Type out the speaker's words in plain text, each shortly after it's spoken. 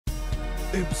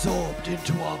absorbed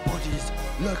into our bodies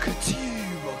like a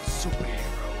team of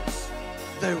superheroes.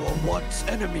 They were once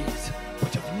enemies,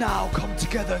 but have now come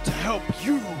together to help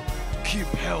you keep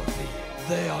healthy.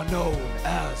 They are known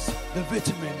as the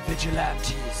Vitamin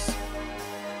Vigilantes.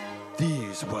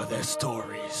 These were their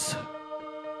stories.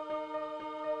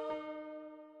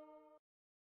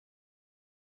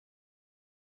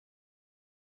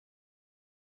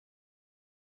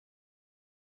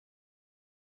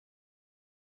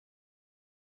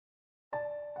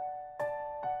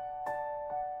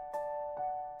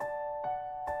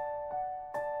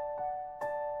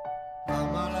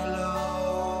 I'm all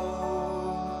alone,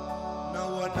 no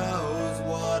one knows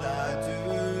what I do.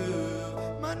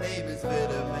 My name is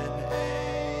Vitamin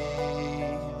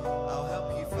A, I'll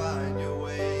help you find your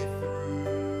way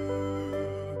through.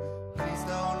 Please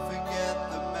don't forget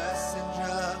the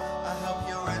messenger, I help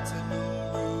your retinal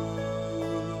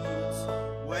roots.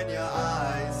 When your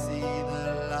eyes see the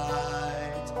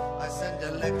light, I send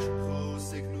electrical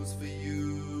signals for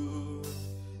you.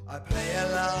 I play a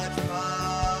large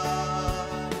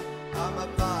part, I'm a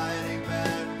fighting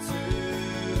man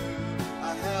too.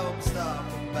 I help stop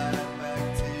the bad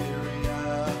bacteria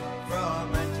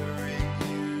from entering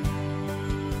you.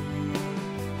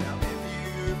 Now if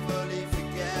you fully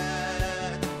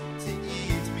forget to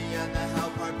eat me and the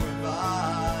help I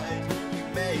provide, you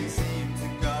may seem to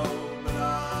go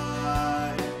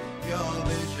blind. Your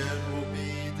vision will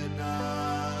be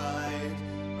denied.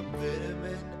 I'm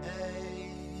Vitamin A.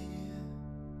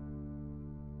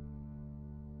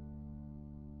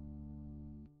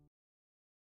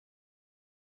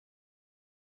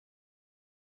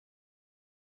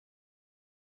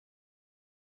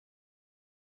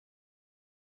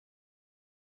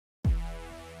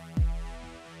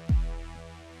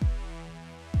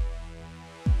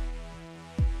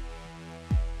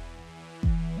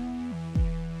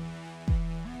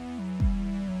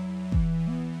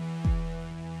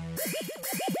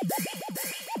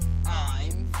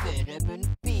 I'm Vitamin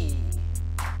B.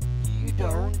 You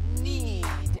don't need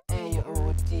A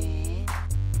or D.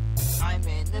 I'm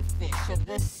in the fish of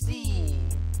the sea.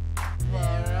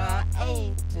 There are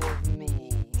 8 of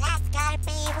me. Let's go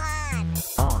B1!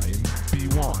 I'm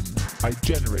B1. I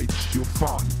generate your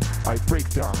fun. I break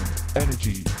down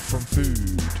energy from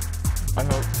food. I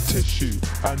help tissue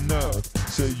and nerve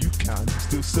so you can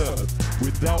still serve.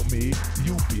 Without me,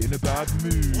 you'll be in a bad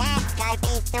mood. Let's go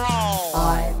B3!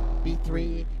 I'm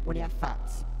B3. When you have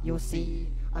fats, you'll see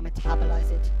I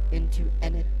metabolize it into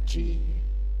energy.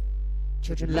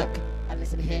 Children, look and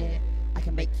listen here. I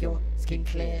can make your skin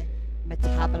clear.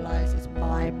 Metabolize is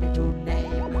my middle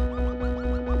name.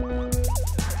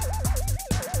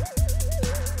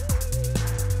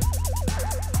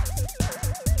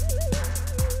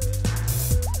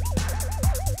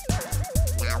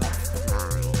 Now it's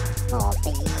time for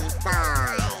B5.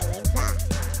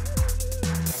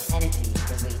 Energy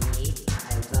that we need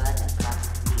over the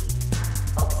constantly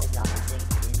oxidizing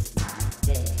is my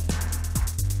thing.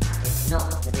 It's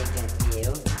not the bigger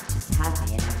deal, just have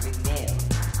me in every meal.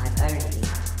 I'm only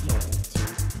here to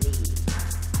please.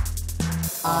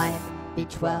 I'm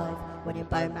B12. When your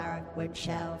bone marrow won't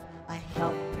shelve, I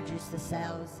help produce the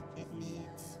cells it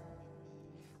needs.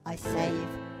 I save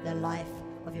the life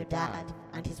of your dad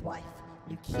and his wife.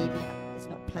 Leukemia is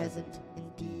not pleasant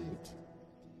indeed.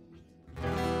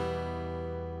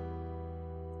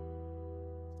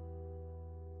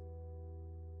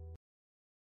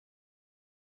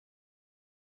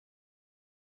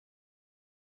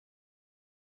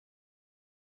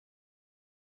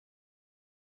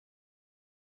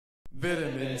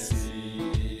 Vitamin C,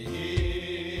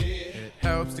 it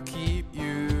helps to keep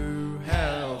you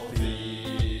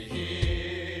healthy,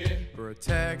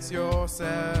 protects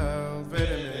yourself.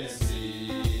 Vitamin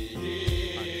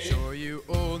C, I'm sure you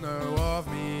all know of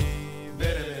me.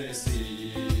 Vitamin C.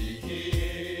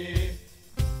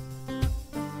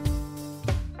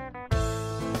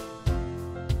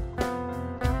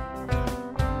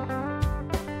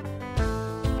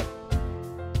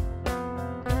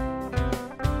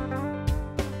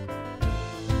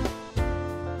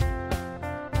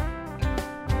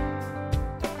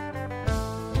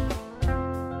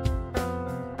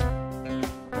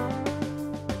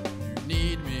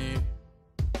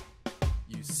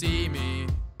 See me,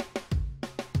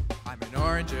 I'm in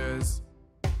oranges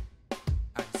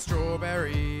and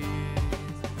strawberries.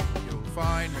 You'll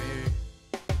find me,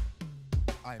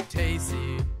 I'm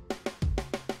tasty.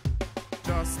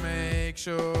 Just make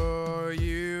sure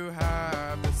you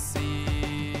have the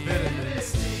C. Vitamin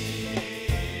C,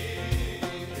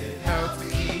 it helps to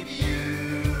keep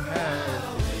you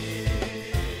healthy,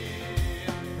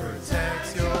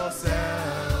 protects yourself.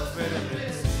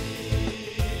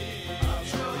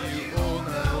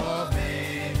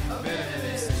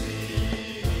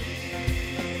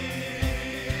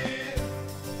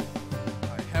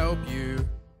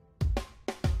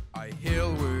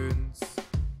 heal wounds.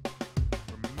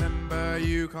 Remember,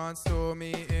 you can't store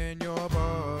me in your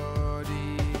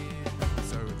body,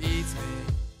 so eat me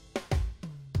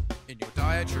in your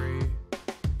dietary,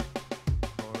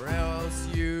 or else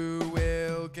you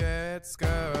will get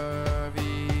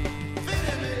scurvy.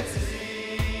 Vitamin C,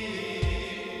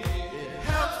 it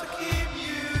helps to keep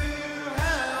you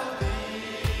healthy,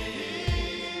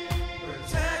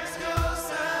 protects your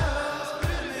cells.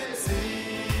 Vitamin C,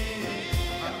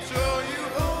 I'm sure you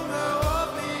all know of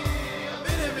me.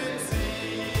 Vitamin C,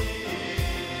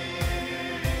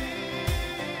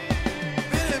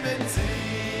 vitamin C,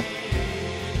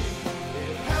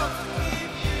 it helps to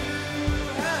keep you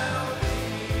healthy,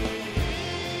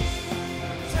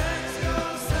 protects your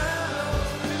cells.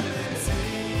 Vitamin C,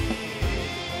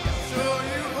 I'm sure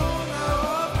you all know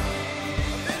of me.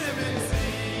 Vitamin C.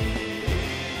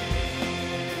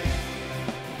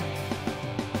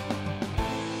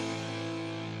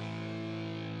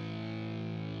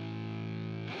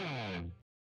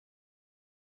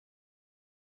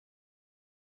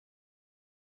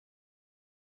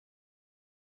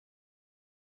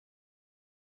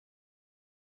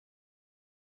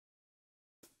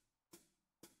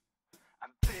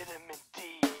 I'm vitamin D.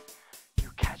 You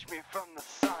catch me from the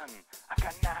sun. I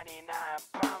got 99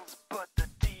 pounds, but the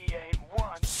D ain't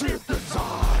one.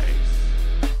 Synthesize!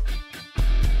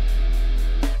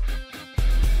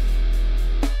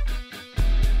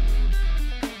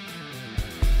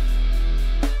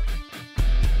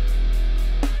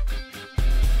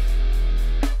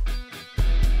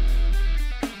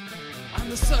 I'm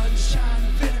the sunshine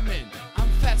vitamin. I'm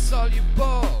fat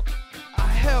soluble. I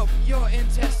help your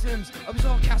intestines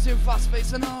absorb calcium,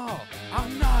 phosphates, and all.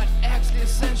 I'm not actually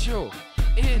essential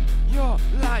in your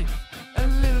life. A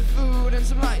little food and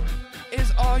some light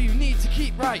is all you need to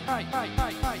keep right.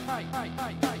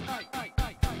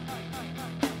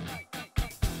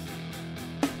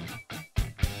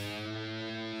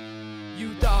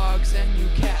 You dogs and you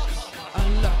cats,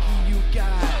 unlucky you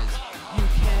guys. You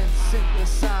can't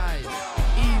synthesize,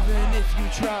 even if you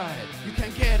tried. You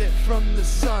can't get it from the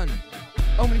sun,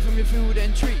 only from your food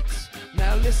and treats.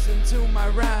 Now listen to my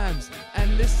rhymes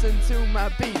and listen to my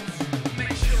beats.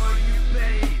 Make sure you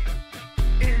bathe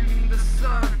in the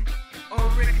sun, or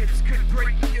rickets could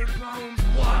break your bones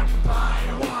one by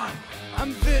one.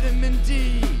 I'm vitamin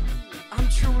D, I'm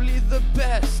truly the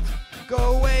best.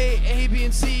 Go away, A, B,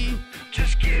 and C,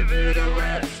 just give it a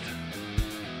rest.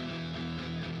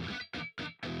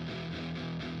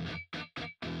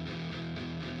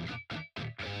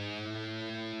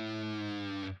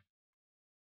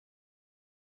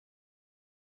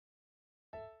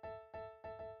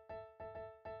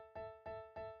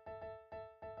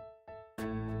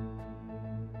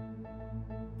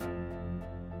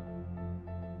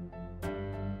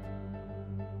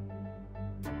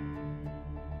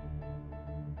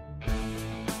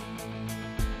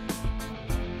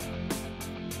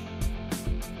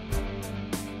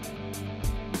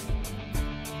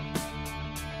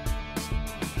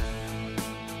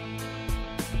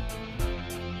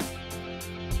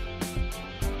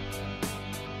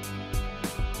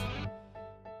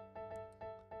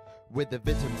 With the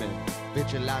vitamin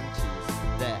Vigilantes,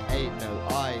 there ain't no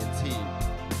I in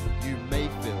T. You may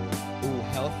feel all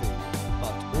healthy,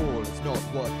 but all is not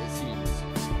what it seems.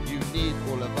 You need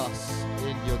all of us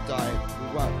in your diet. We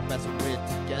work best when we're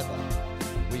together.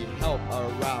 We help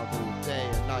around all day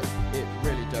and night. It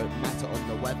really don't matter on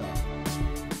the weather.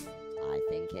 I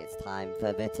think it's time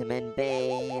for vitamin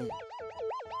B.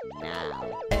 Now.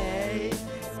 A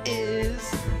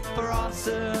is for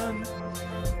awesome.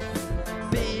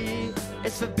 B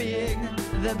is for being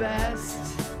the best.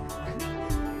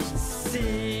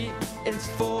 C is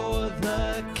for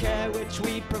the care which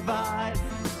we provide.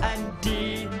 And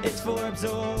D is for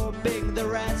absorbing the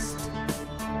rest.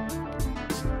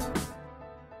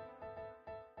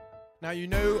 Now you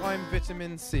know I'm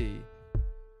vitamin C.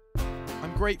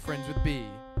 I'm great friends with B.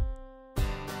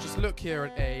 Just look here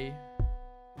at A.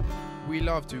 We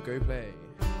love to go play.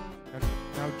 And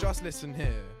now just listen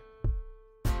here.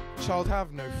 Child,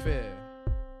 have no fear.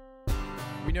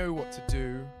 We know what to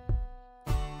do,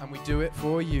 and we do it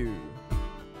for you.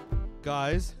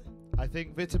 Guys, I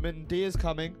think vitamin D is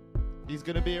coming. He's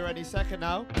gonna be here any second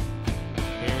now.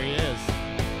 Here he is.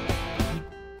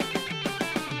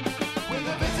 With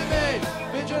the vitamin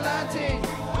Vigilantes,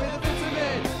 with the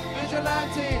vitamin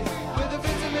Vigilantes, with the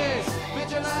vitamin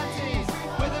Vigilantes,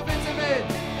 with the vitamin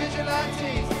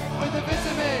Vigilantes, with the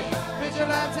vitamin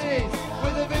Vigilantes,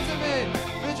 with the vitamin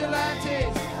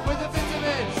Vigilantes, with the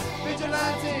vitamins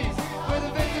Vigilantes, with the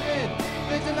vitamin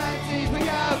Vigilantes. We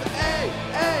have